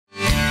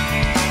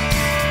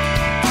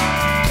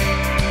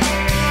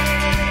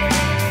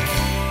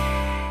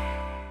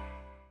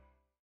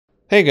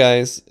Hey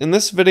guys, in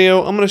this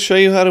video I'm going to show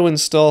you how to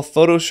install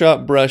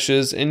Photoshop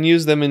brushes and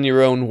use them in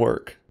your own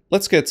work.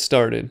 Let's get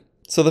started.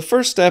 So the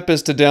first step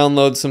is to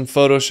download some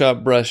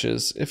Photoshop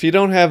brushes. If you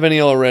don't have any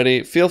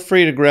already, feel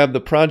free to grab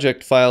the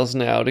project files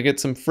now to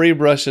get some free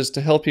brushes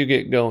to help you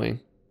get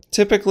going.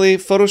 Typically,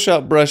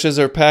 Photoshop brushes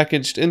are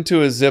packaged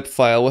into a zip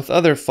file with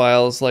other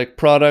files like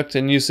product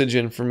and usage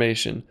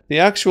information. The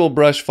actual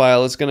brush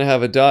file is going to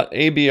have a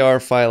 .abr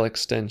file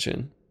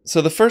extension. So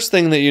the first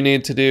thing that you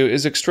need to do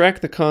is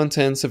extract the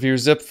contents of your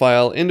zip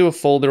file into a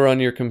folder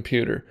on your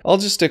computer. I'll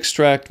just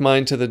extract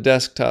mine to the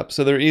desktop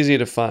so they're easy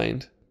to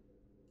find.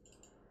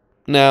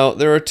 Now,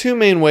 there are two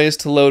main ways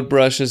to load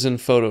brushes in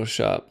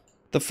Photoshop.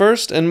 The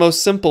first and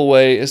most simple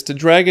way is to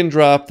drag and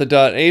drop the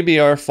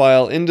 .abr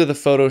file into the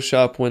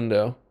Photoshop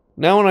window.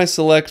 Now when I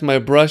select my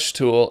brush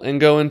tool and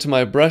go into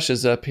my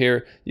brushes up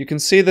here, you can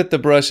see that the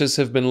brushes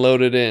have been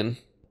loaded in.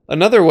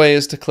 Another way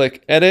is to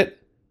click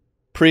Edit,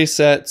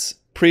 Presets,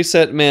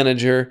 Preset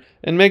Manager,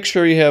 and make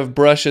sure you have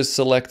brushes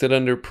selected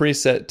under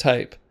preset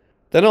type.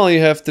 Then all you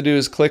have to do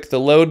is click the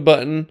load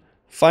button,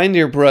 find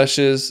your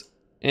brushes,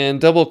 and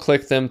double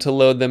click them to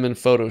load them in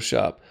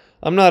Photoshop.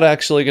 I'm not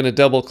actually going to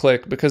double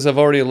click because I've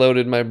already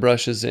loaded my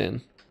brushes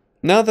in.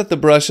 Now that the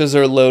brushes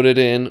are loaded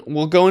in,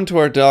 we'll go into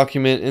our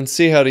document and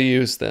see how to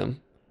use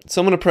them.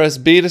 So I'm going to press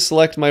B to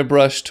select my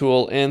brush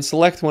tool and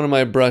select one of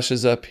my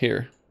brushes up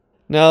here.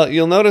 Now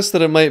you'll notice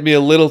that it might be a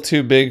little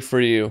too big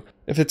for you.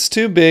 If it's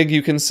too big,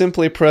 you can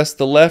simply press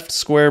the left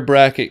square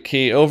bracket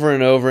key over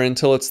and over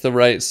until it's the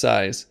right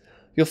size.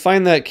 You'll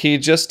find that key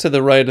just to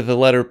the right of the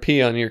letter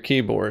P on your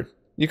keyboard.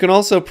 You can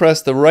also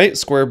press the right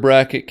square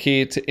bracket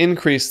key to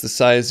increase the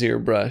size of your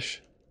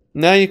brush.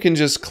 Now you can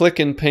just click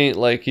and paint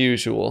like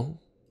usual.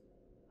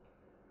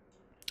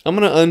 I'm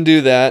going to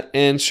undo that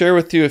and share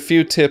with you a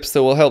few tips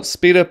that will help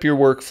speed up your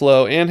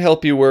workflow and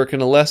help you work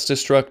in a less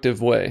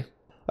destructive way.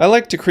 I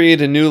like to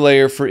create a new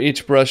layer for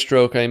each brush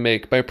stroke I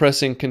make by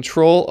pressing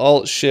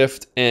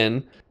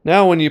Ctrl-Alt-Shift-N.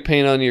 Now when you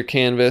paint on your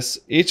canvas,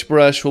 each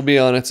brush will be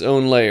on its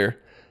own layer.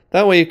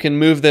 That way you can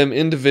move them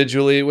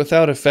individually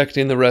without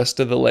affecting the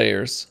rest of the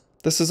layers.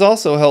 This is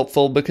also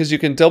helpful because you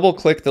can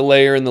double-click the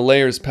layer in the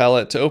Layers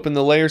palette to open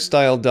the Layer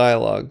Style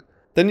dialog.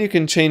 Then you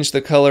can change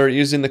the color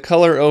using the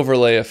Color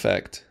Overlay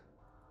effect.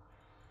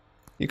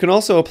 You can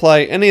also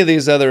apply any of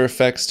these other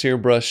effects to your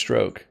brush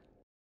stroke.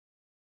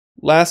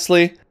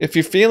 Lastly, if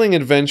you're feeling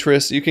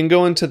adventurous, you can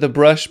go into the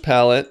Brush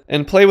palette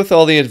and play with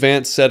all the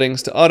advanced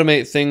settings to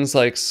automate things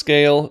like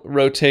scale,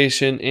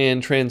 rotation,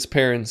 and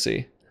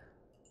transparency.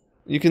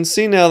 You can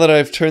see now that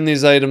I've turned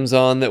these items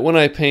on that when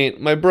I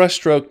paint, my brush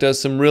stroke does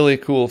some really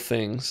cool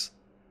things.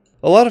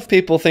 A lot of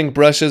people think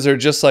brushes are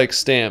just like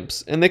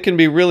stamps, and they can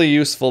be really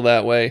useful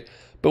that way,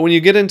 but when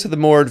you get into the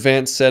more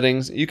advanced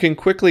settings, you can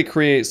quickly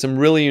create some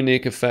really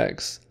unique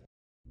effects.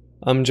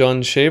 I'm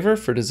John Shaver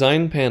for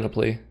Design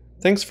Panoply.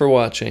 Thanks for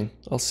watching.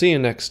 I'll see you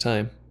next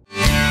time.